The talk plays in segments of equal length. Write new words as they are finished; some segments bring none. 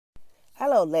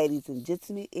Hello, ladies and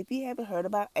gentlemen. If you haven't heard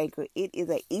about Anchor, it is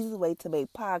an easy way to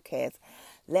make podcasts.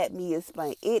 Let me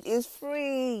explain. It is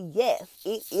free. Yes,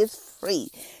 it is free.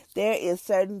 There is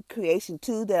certain creation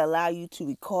tools that allow you to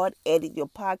record, edit your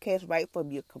podcast right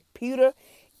from your computer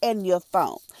and your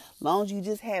phone. As long as you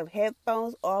just have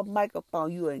headphones or a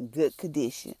microphone, you are in good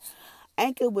condition.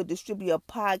 Anchor will distribute your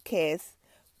podcast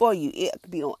for you. It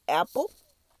could be on Apple.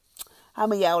 How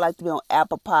many of y'all would like to be on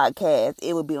Apple Podcasts?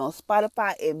 It would be on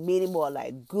Spotify and many more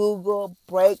like Google,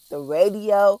 Break, the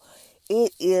radio.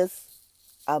 It is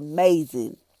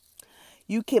amazing.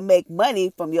 You can make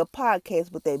money from your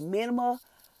podcast with a minimum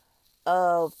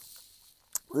of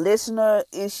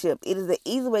listenership. It is an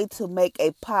easy way to make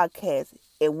a podcast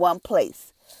in one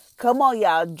place. Come on,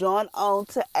 y'all. Join on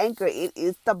to Anchor. It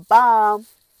is the bomb.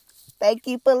 Thank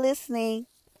you for listening.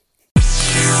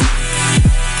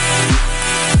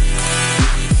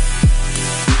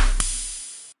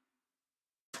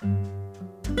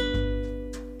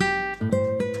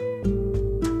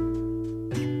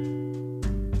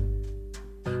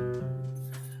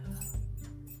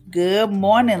 Good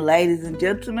morning, ladies and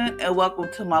gentlemen, and welcome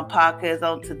to my podcast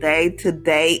on today.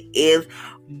 Today is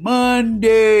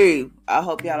Monday. I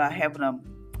hope y'all are having an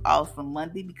awesome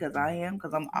Monday because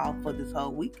I'm off for this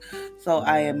whole week. So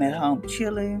I am at home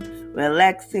chilling,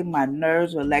 relaxing my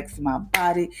nerves, relaxing my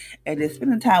body, and just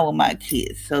spending time with my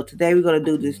kids. So today we're going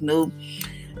to do this new,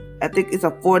 I think it's a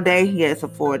 4-day. Yeah, it's a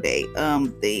 4-day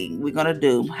thing. We're going to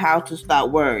do how to stop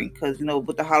worrying. Because,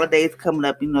 with the holidays coming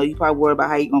up, you probably worry about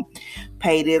how you're going to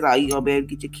pay this, or you're going to be able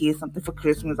to get your kids something for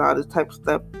Christmas, all this type of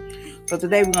stuff. So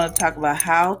today we're going to talk about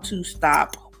how to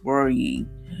stop worrying.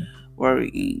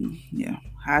 Yeah,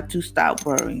 how to stop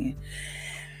worrying.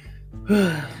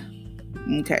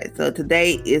 Okay, so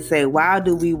today is why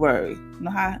do we worry?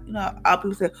 All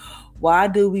people say, why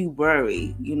do we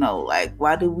worry?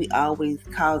 Why do we always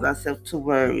cause ourselves to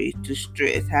worry, to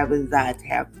stress, have anxiety,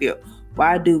 have fear?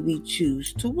 Why do we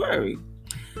choose to worry?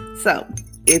 So,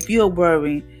 if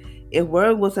worrying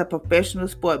was a professional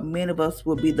sport, many of us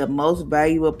would be the most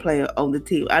valuable player on the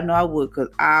team. I know I would, because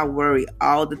I worry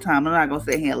all the time. I'm not going to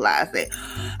sit here and lie and say,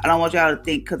 I don't want y'all to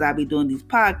think because I be doing these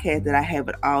podcasts that I have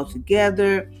it all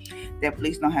together, that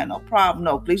Felicia don't have no problem.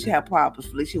 No, Felicia have problems.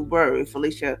 Felicia worry.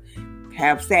 Felicia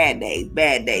have sad days,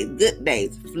 bad days, good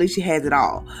days. Felicia has it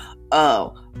all.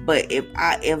 But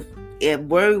if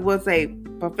worry was a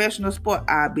professional sport,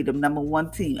 I'd be the number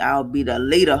one team. I'll be the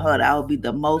leader. I'll be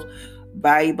the most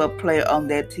valuable player on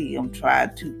that team. I'm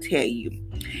trying to tell you.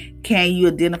 Can you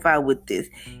identify with this?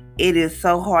 It is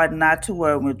so hard not to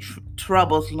worry when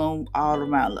troubles loom all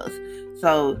around us.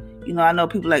 So, I know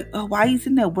people like, oh, why are you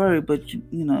sitting there worried? But,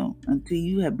 until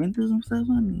you have been through some stuff,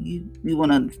 honey, you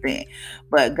won't understand.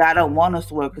 But God don't want us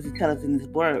to worry, because He tells us in His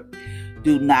Word,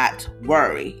 do not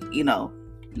worry.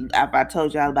 If I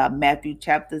told y'all about Matthew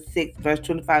chapter 6, verse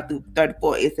 25 through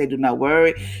 34, it say, do not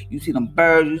worry. You see them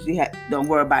birds, don't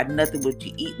worry about nothing, what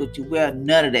you eat, what you wear,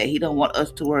 none of that. He don't want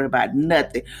us to worry about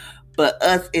nothing. But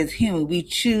us as humans, we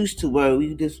choose to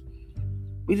worry.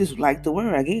 We just like to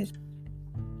worry, I guess.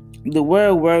 The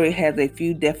word worry has a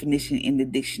few definitions in the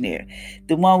dictionary.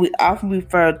 The one we often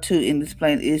refer to in this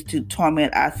plan is to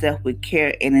torment ourselves with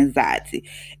care and anxiety.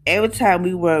 Every time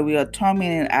we worry, we are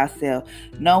tormenting ourselves.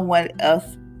 No one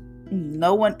else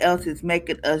is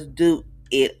making us do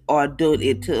it or doing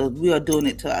it to us. We are doing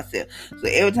it to ourselves. So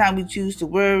every time we choose to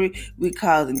worry, we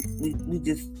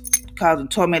just causing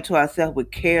torment to ourselves with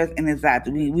cares and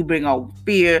anxiety. We bring on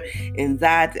fear,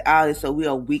 anxiety, all this. So we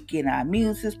are weak in our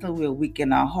immune system. We are weak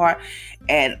in our heart.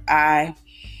 And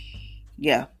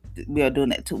we are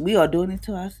doing it too. We are doing it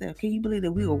to ourselves. Can you believe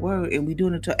that we are worried and we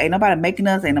doing it to? Ain't nobody making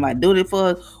us. Ain't nobody doing it for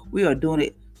us. We are doing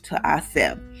it to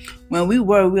ourselves. When we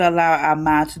worry, we allow our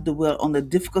mind to dwell on the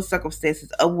difficult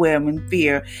circumstances of worry,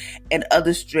 fear, and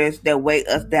other stress that weigh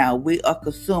us down. We are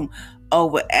consumed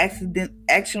over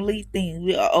actually things.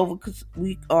 We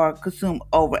are consumed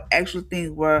over actual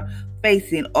things we're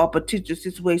facing or potential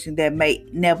situations that may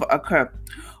never occur.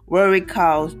 Worry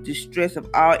causes distress of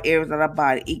all areas of our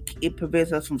body. It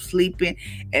prevents us from sleeping,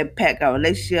 impacts our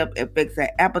relationship, affects our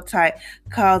appetite,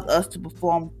 causes us to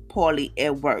perform poorly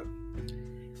at work.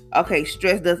 Okay,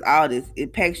 stress does all this. It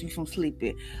impacts you from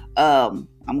sleeping.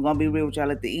 I'm going to be real with y'all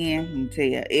at the end. Let me tell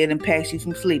you, it impacts you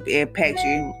from sleep. It impacts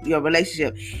your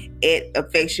relationship. It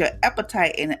affects your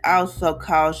appetite, and it also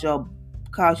causes you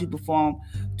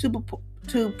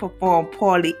to perform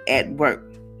poorly at work.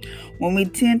 When we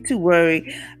tend to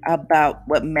worry about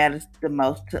what matters the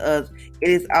most to us,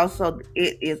 it is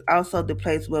also the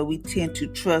place where we tend to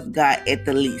trust God at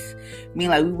the least. I mean,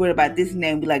 like, we worry about this and that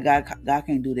and be like, God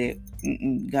can't do that.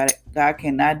 God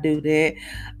cannot do that.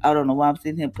 I don't know why I'm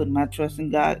sitting here putting my trust in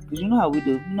God, because you know how we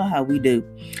do. You know how we do.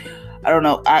 I don't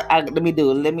know. Let me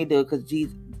do it. Let me do it, because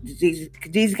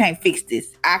Jesus can't fix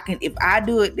this. I can. If I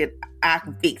do it, then I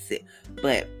can fix it.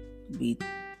 But we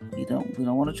don't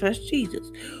want to trust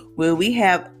Jesus. When we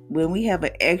have an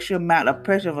extra amount of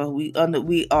pressure, we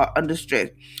are under stress.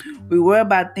 We worry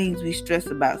about things we stress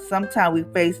about. Sometimes we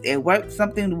face at work,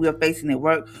 something we are facing at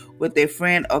work with a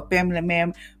friend or family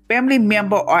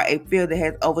member, or a fear that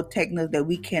has overtaken us that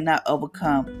we cannot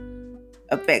overcome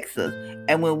affects us.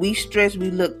 And when we stress,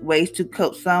 we look ways to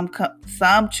cope. Some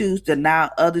choose denial,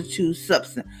 others choose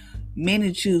substance.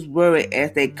 Many choose worry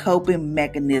as a coping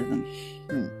mechanism.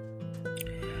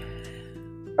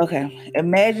 Okay,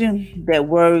 imagine that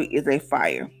worry is a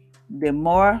fire. The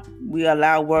more we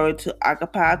allow worry to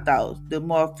occupy our thoughts, the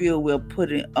more fuel we're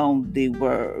putting on the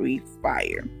worry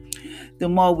fire. The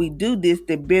more we do this,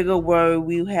 the bigger worry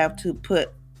we have to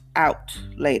put out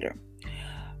later.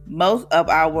 Most of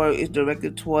our worry is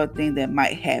directed toward things that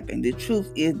might happen. The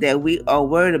truth is that we are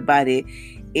worried about it.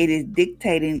 It is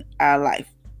dictating our life.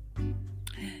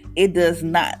 It does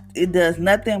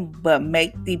nothing but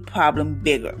make the problem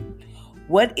bigger.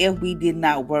 What if we did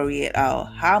not worry at all?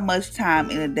 How much time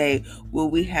in a day will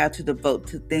we have to devote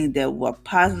to things that were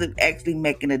positive, actually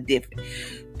making a difference?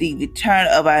 The return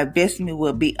of our investment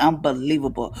will be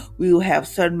unbelievable. We will have a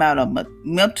certain amount of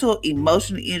mental,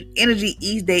 emotional energy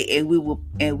each day, and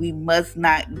we must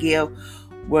not give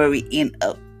worry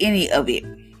any of it.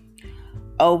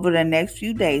 Over the next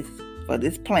few days for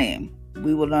this plan,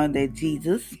 we will learn that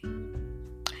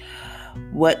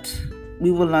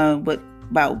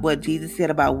about what Jesus said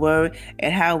about worry,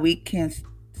 and how we can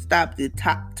stop the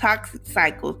toxic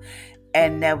cycles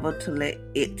and never to let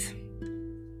it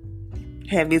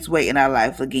have its way in our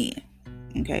life again.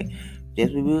 Okay,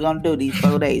 that's what we're gonna do these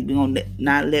 4 days. We're gonna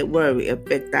not let worry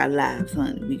affect our lives,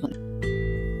 honey.